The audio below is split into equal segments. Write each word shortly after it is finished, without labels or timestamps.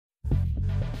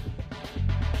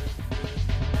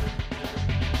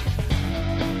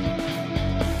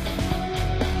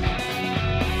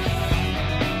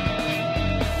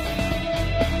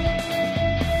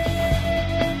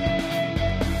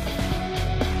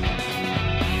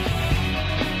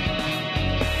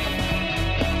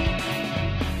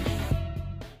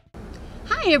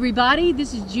Hi everybody,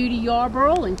 this is Judy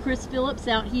Yarborough and Chris Phillips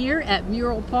out here at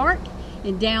Mural Park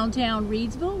in downtown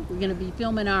Reidsville. We're going to be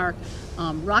filming our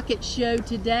Rockit show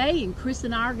today, and Chris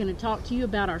and I are going to talk to you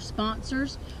about our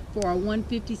sponsors for our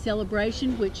 150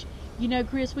 celebration, which, you know,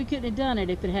 Chris, we couldn't have done it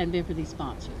if it hadn't been for these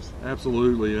sponsors.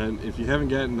 Absolutely, and if you haven't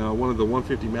gotten one of the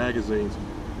 150 magazines,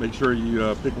 make sure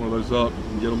you pick one of those up. You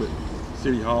can get them at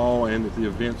City Hall and at the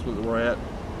events that we're at.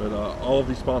 But all of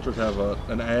these sponsors have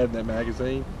an ad in that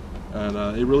magazine, and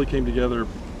it really came together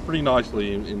pretty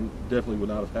nicely, and definitely would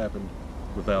not have happened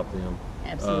without them.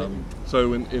 Absolutely.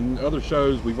 So in other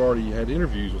shows, we've already had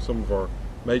interviews with some of our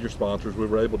major sponsors. We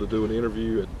were able to do an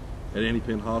interview at Annie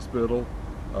Penn Hospital,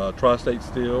 Tri-State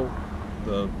Steel,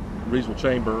 the Reidsville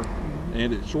Chamber,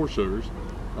 and at Short Sugars.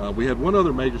 We had one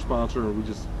other major sponsor, and we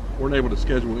just weren't able to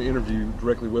schedule an interview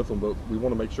directly with them, but we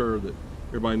want to make sure that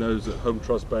everybody knows that Home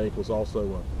Trust Bank was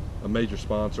also a major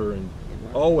sponsor and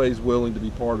always willing to be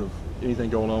part of anything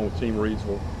going on with Team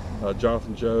Reidsville.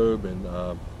 Jonathan Job and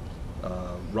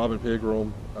Robin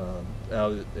Pigram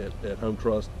out at Home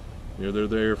Trust. You know, they're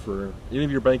there for any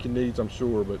of your banking needs, I'm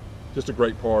sure, but just a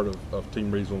great part of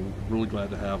Team Reidsville. Really glad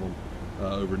to have them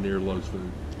over near Lowe's Food.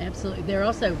 Absolutely. They're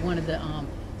also one of the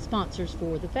sponsors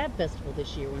for the Fab Festival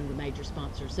this year, one of the major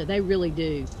sponsors. So they really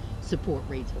do support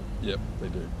Reidsville. Yep, they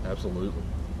do. Absolutely.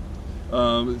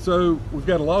 So we've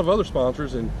got a lot of other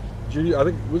sponsors, and Judy, I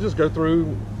think we'll just go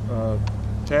through,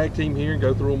 tag team here and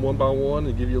go through them one by one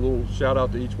and give you a little shout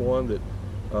out to each one that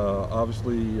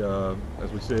obviously,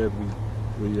 as we said,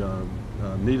 we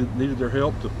needed their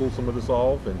help to pull some of this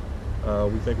off,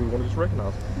 and we think we want to just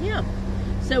recognize them. Yeah.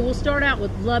 So we'll start out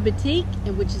with La Boutique,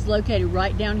 which is located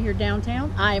right down here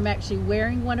downtown. I am actually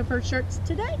wearing one of her shirts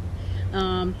today,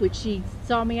 which she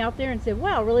saw me out there and said,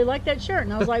 wow, I really like that shirt.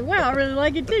 And I was like, wow, I really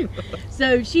like it too.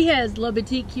 So she has La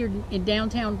Boutique here in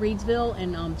downtown Reidsville,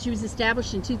 and she was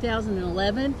established in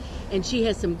 2011, and she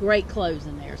has some great clothes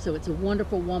in there. So it's a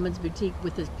wonderful woman's boutique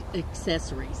with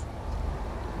accessories.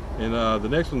 And the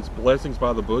next one's Blessings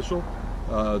by the Bushel.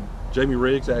 Jamie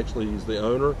Riggs actually is the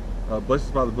owner.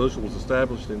 Blessings by the Bushel was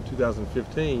established in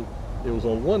 2015. It was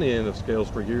on one end of Scale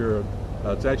Street here.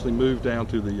 It's actually moved down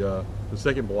to the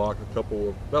second block,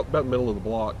 about the middle of the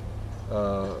block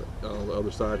on the other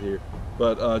side here.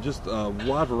 But just a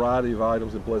wide variety of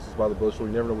items in Blessings by the Bushel.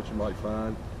 You never know what you might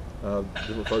find.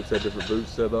 Different folks have different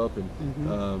booths set up,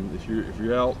 and if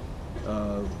you're out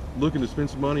looking to spend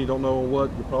some money, you don't know what,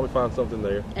 you'll probably find something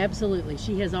there. Absolutely.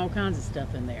 She has all kinds of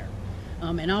stuff in there,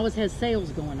 and always has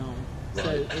sales going on. Right.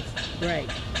 So it's great.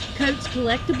 Coates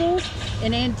Collectibles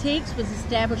and Antiques was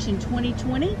established in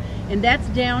 2020, and that's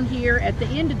down here at the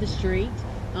end of the street,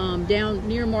 down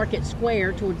near Market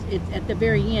Square, it's at the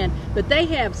very end. But they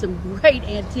have some great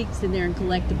antiques in there and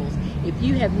collectibles. If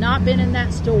you have not been in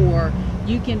that store,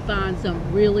 you can find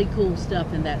some really cool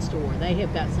stuff in that store. They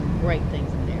have got some great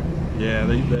things in there. Yeah,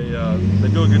 they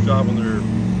do a good job on their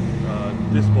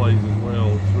displays as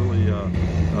well.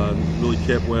 It's really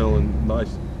kept well and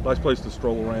nice place to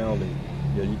stroll around, and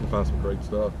yeah, you can find some great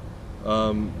stuff.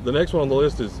 The next one on the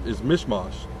list is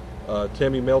Mishmash.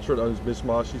 Tammy Melchert owns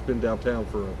Mishmash. She's been downtown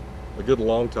for a good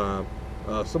long time.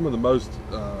 Some of the most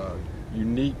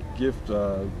unique gift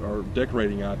or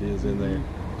decorating ideas in there.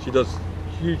 She does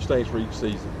huge things for each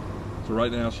season. So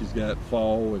right now she's got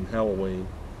fall and Halloween,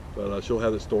 but she'll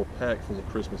have the store packed full of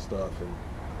Christmas stuff, and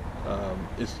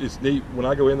it's neat. When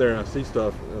I go in there and I see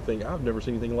stuff, I think I've never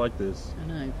seen anything like this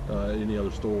at any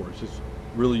other store. It's just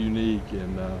really unique,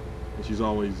 and she's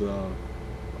always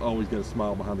got a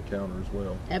smile behind the counter as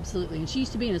well. Absolutely. And she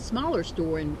used to be in a smaller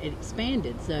store, and it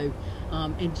expanded. So,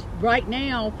 and right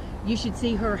now you should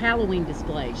see her Halloween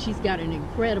display. She's got an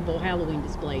incredible Halloween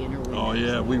display in her window. Oh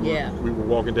yeah, we were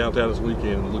walking downtown this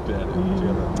weekend and looked at it.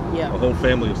 She had a whole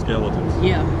family of skeletons.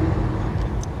 Yeah.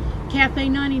 Cafe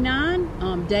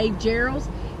 99, Dave Gerald's,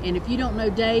 and if you don't know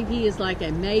Dave, he is like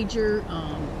a major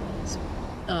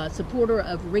supporter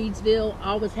of Reidsville,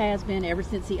 always has been ever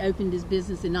since he opened his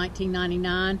business in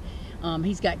 1999.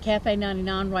 He's got Cafe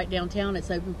 99 right downtown.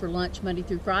 It's open for lunch Monday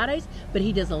through Fridays, but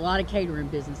he does a lot of catering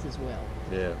business as well.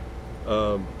 Yeah,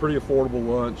 pretty affordable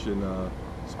lunch and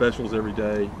specials every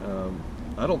day.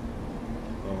 I don't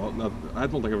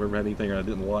think I've ever had anything I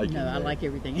didn't like. No, I like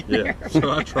everything in there. Yeah,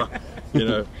 so I try. You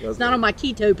know, it's not on my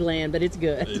keto plan, but it's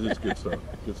good. It is good stuff.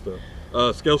 Good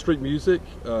stuff. Scale Street Music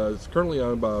is currently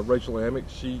owned by Rachel Amick.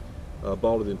 She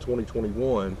bought it in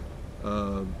 2021.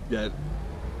 Got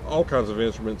all kinds of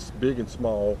instruments, big and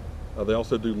small. They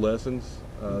also do lessons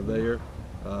there.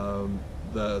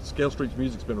 The Scale Street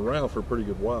Music's been around for a pretty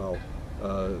good while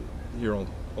here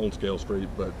on Scale Street,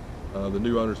 but The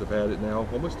new owners have had it now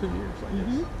almost 2 years, I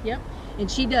guess. Yep,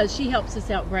 and she helps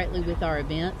us out greatly with our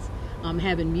events,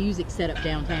 having music set up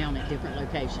downtown at different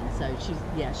locations. So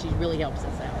she really helps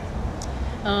us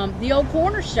out. The Old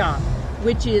Corner Shop,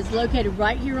 which is located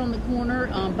right here on the corner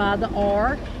by the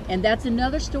R, and that's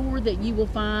another store that you will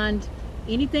find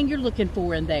anything you're looking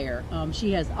for in there.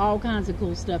 She has all kinds of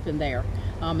cool stuff in there,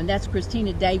 and that's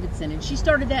Christina Davidson, and she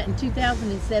started that in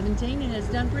 2017 and has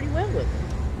done pretty well with it.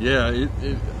 Yeah,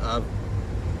 I'm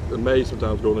amazed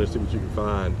sometimes going there to see what you can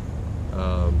find.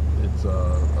 It's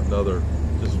another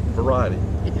just variety.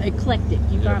 It's eclectic.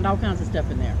 You find all kinds of stuff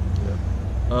in there.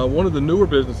 Yeah. One of the newer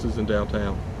businesses in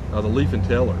downtown, the Leaf and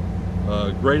Teller.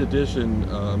 Great addition.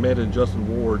 Amanda and Justin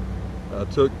Ward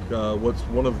took what's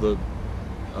one of the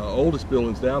oldest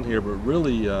buildings down here, but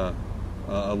really a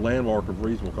landmark of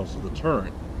Reidsville because of the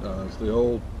turret. It's the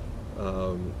old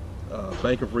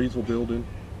Bank of Reidsville building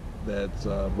that's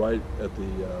right at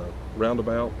the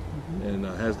roundabout, and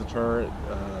has the turret.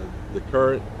 The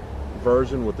current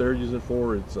version, what they're using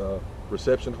for, it's a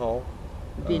reception hall.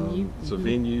 Venue. It's a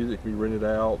venue that can be rented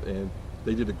out, and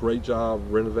they did a great job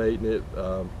renovating it.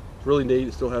 It's really neat.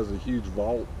 It still has a huge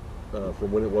vault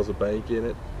from when it was a bank in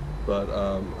it. But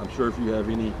I'm sure if you have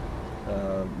any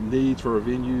needs for a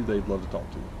venue, they'd love to talk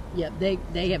to you. Yeah,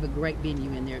 they have a great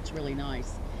venue in there. It's really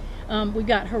nice. We've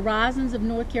got Horizons of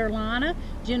North Carolina,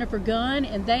 Jennifer Gunn,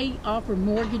 and they offer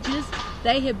mortgages.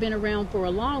 They have been around for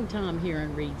a long time here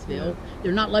in Reidsville. Yeah.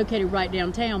 They're not located right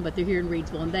downtown, but they're here in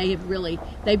Reidsville, and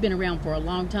they've been around for a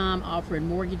long time offering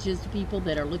mortgages to people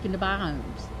that are looking to buy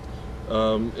homes.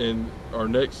 And our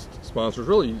next sponsors,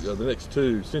 really the next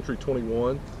two, Century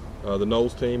 21, the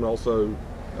Knowles team, also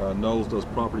Knowles does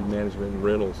property management and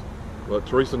rentals. But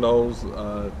Teresa Knowles,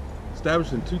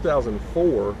 established in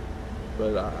 2004,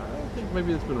 but I think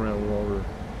maybe it's been around longer.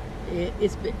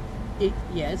 It's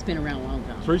been around a long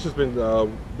time. Teresa's been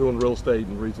doing real estate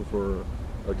in Reidsville for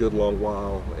a good long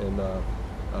while,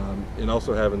 and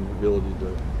also having the ability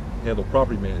to handle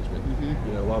property management.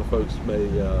 You know, a lot of folks may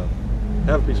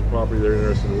have a piece of property they're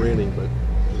interested in renting, but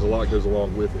there's a lot goes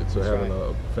along with it. So having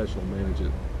a professional manage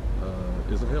it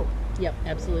is a help. Yep,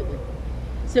 absolutely.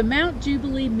 So Mount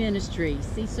Jubilee Ministry,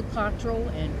 Cecil Cottrell,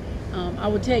 and I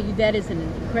will tell you that is an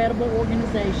incredible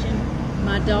organization.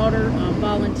 My daughter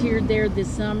volunteered there this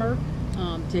summer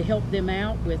to help them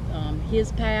out with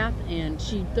his path, and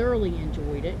she thoroughly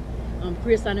enjoyed it.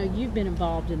 Chris, I know you've been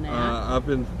involved in that. I've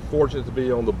been fortunate to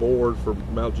be on the board for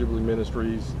Mount Jubilee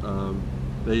Ministries.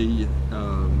 They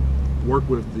work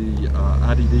with the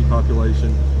IDD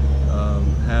population,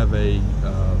 have a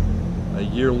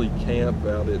yearly camp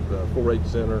out at the 4-H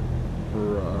Center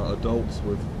for adults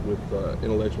with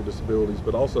intellectual disabilities,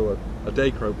 but also a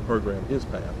day program, His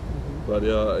Path. But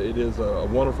it is a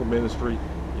wonderful ministry.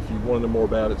 If you want to know more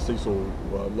about it, Cecil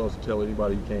loves to tell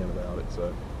anybody he can about it.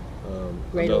 So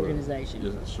great organization.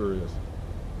 Yes, it sure is.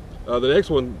 The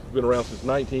next one's been around since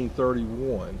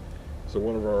 1931. So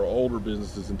one of our older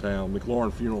businesses in town,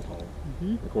 McLaurin Funeral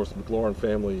Home. Of course, the McLaurin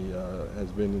family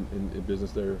has been in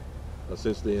business there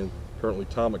since then. Currently,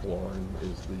 Tom McLaurin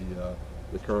is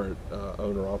the current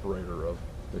owner-operator of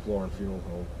McLaurin Funeral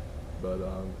Home. But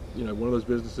you know, one of those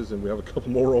businesses, and we have a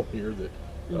couple more on here that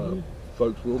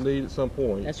folks will need at some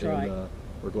point. That's right. And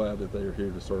we're glad that they are here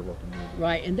to serve our community.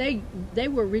 Right, and they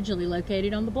were originally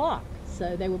located on the block,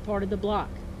 so they were part of the block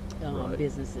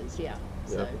businesses. Yeah.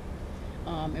 So,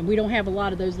 and we don't have a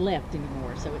lot of those left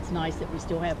anymore, so it's nice that we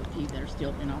still have a few that are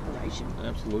still in operation.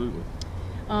 Absolutely.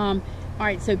 All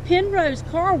right, so Penrose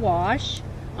Car Wash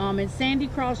and Sandy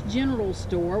Cross General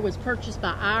Store was purchased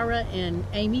by Ira and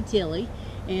Amy Tilley,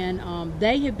 and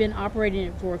they have been operating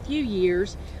it for a few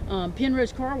years.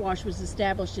 Penrose Car Wash was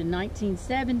established in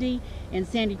 1970, and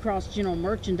Sandy Cross General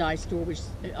Merchandise Store was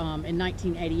in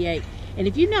 1988. And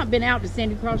if you've not been out to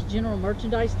Sandy Cross General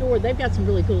Merchandise Store, they've got some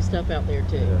really cool stuff out there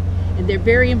too. Yeah. And they're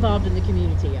very involved in the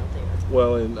community out there.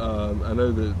 Well, and I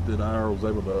know that Ira was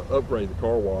able to upgrade the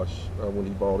car wash when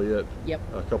he bought it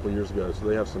a couple of years ago. So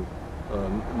they have some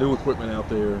new equipment out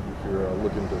there if you're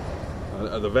looking to.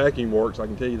 The vacuum works, I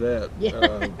can tell you that. Yeah.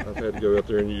 I've had to go out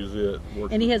there and use it.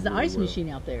 And he has the ice machine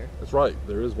out there. That's right.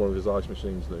 There is one of his ice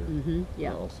machines there.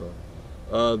 Yeah. Also,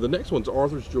 the next one's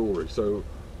Arthur's Jewelry. So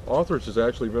Arthur's has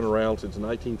actually been around since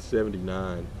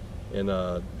 1979,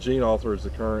 and Gene Arthur is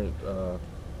the current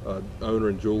owner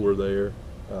and jeweler there.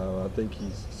 I think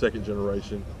he's second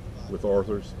generation with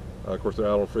Arthur's. Of course, they're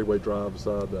out on Freeway Drive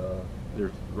they're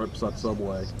right beside the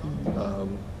subway.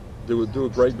 Do a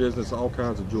great business, all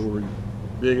kinds of jewelry,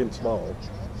 big and small.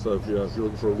 So if you're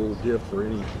looking for a little gift for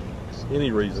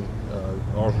any reason,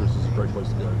 Arthur's is a great place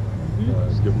to go.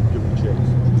 Give them a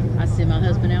chance. I send my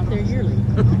husband out there yearly.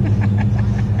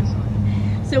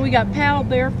 So we got Powell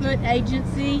Barefoot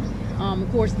Agency.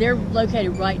 Of course, they're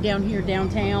located right down here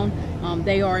downtown.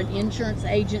 They are an insurance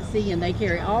agency, and they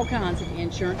carry all kinds of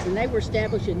insurance, and they were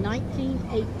established in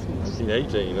 1918.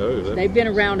 1918, oh. They've been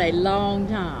around a long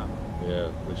time.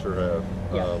 Yeah, they sure have.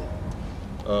 Yeah.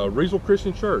 Reidsville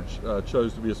Christian Church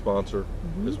chose to be a sponsor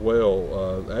as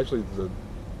well. Actually,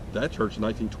 that church in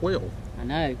 1912. I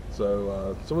know.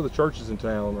 So some of the churches in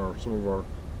town are some of our,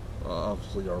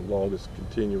 obviously our longest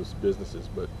continuous businesses,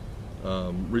 but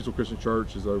Reidsville Christian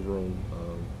Church is over on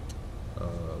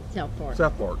South Park.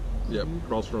 South Park, yep,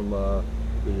 across from the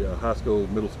high school,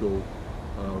 middle school,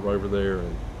 right over there,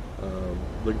 and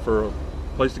looking for a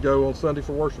place to go on Sunday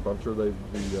for worship. I'm sure they'd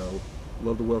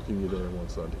love to welcome you there one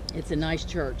Sunday. It's a nice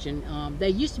church, and they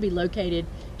used to be located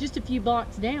just a few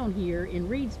blocks down here in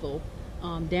Reidsville,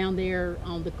 down there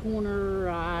on the corner.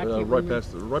 Right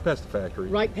past the factory.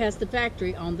 Right past the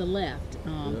factory on the left.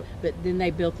 Yep. But then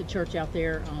they built the church out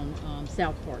there on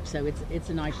South Park, so it's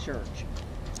a nice church.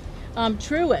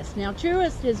 Truist. Now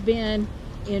Truist has been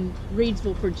in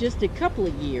Reidsville for just a couple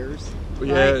of years. Well,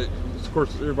 yeah, right? Of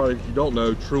course, everybody, if you don't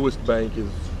know, Truist Bank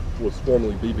was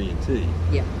formerly BB&T.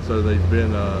 Yeah. So they've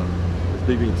been,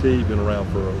 BB&T been around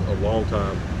for a long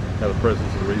time, had a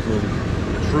presence in Reidsville.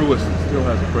 And Truist still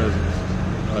has a presence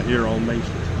here on Main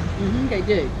Street. They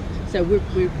do. So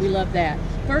we love that.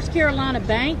 First Carolina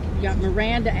Bank, you got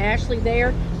Miranda Ashley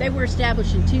there. They were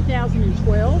established in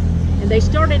 2012, and they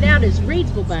started out as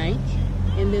Reidsville Bank,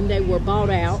 and then they were bought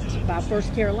out by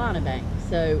First Carolina Bank.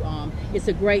 So it's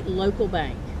a great local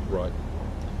bank. Right.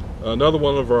 Another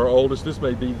one of our oldest, this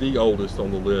may be the oldest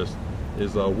on the list,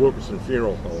 is Wilkerson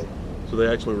Funeral Home. So they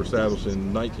actually were established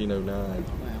in 1909. Wow.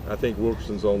 I think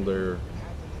Wilkerson's on their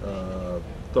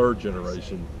third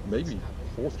generation, maybe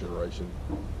fourth generation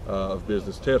of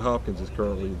business. Ted Hopkins is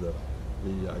currently the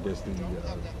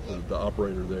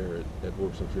operator there at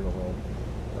Wilkerson Funeral Home.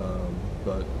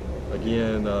 But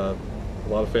again, a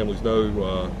lot of families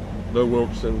know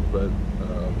Wilkerson, but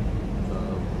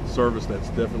service that's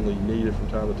definitely needed from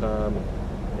time to time,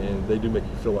 and they do make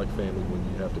you feel like family when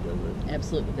you have to go there.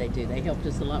 Absolutely, they do. They helped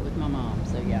us a lot with my mom,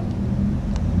 so yeah.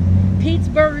 Pete's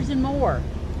Burgers and More.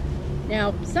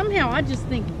 Now, somehow I just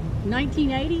think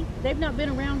 1980, they've not been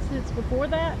around since before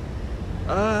that?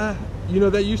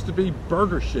 That used to be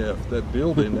Burger Chef, that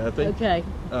building, I think. Okay.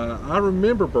 I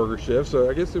remember Burger Chef, so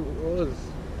I guess it was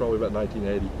probably about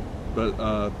 1980.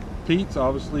 But Pete's,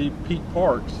 obviously, Pete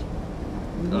Parks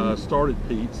started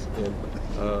Pete's, and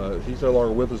he's no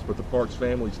longer with us, but the Parks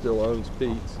family still owns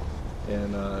Pete's,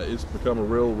 and it's become a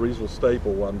real Reidsville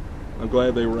staple. I'm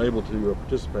glad they were able to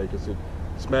participate, because this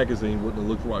magazine wouldn't have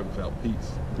looked right without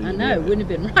Pete's being I know, it wouldn't have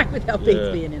been right without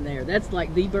Pete's being in there. That's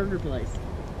like the burger place.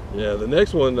 Yeah, the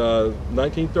next one,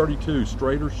 1932,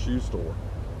 Strader's Shoe Store.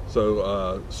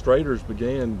 So Strader's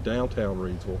began downtown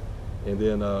Reidsville, and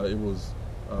then it was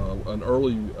an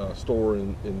early store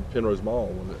in Penrose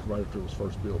Mall right after it was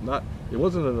first built. It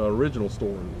wasn't an original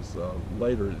store. It was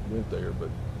later it went there, but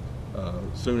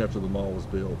soon after the mall was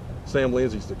built. Sam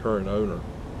Lindsay's the current owner,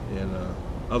 and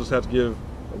I'll just have to give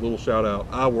a little shout out.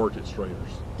 I worked at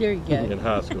Strader's. There you go. In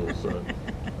high school, so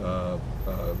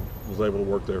was able to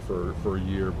work there for a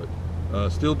year, but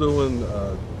still doing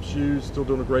shoes, still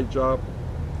doing a great job.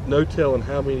 No telling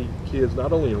how many kids,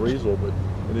 not only in Reidsville, but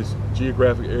in this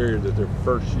geographic area, that their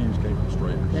first shoes came from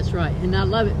Strader's. That's right, and I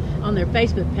love it. On their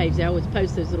Facebook page, they always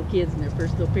post those little kids and their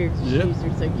first little pairs of shoes.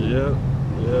 They're so cute.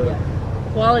 Yeah.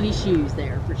 Quality shoes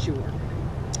there, for sure.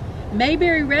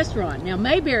 Mayberry Restaurant. Now,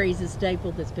 Mayberry's a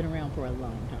staple that's been around for a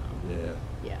long time.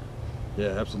 Yeah,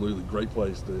 absolutely. Great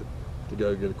place to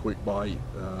go get a quick bite.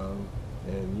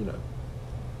 And,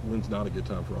 when's not a good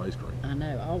time for ice cream? I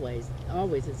know, always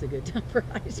it's a good time for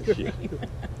ice cream.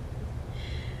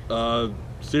 Yeah.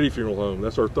 City Funeral Home.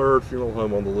 That's our third funeral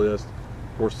home on the list.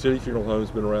 Of course, City Funeral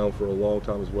Home's been around for a long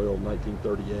time as well,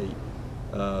 1938.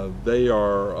 They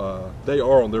are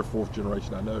on their fourth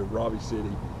generation. I know Robbie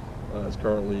City is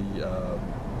currently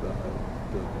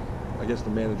I guess the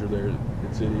manager there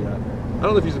at City. I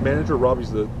don't know if he's a manager.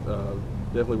 Robbie's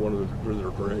definitely one of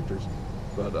their directors.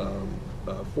 But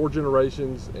 4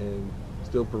 generations and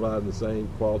still providing the same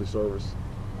quality service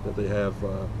that they have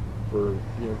for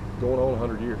going on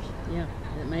 100 years. Yeah,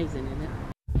 amazing, isn't it?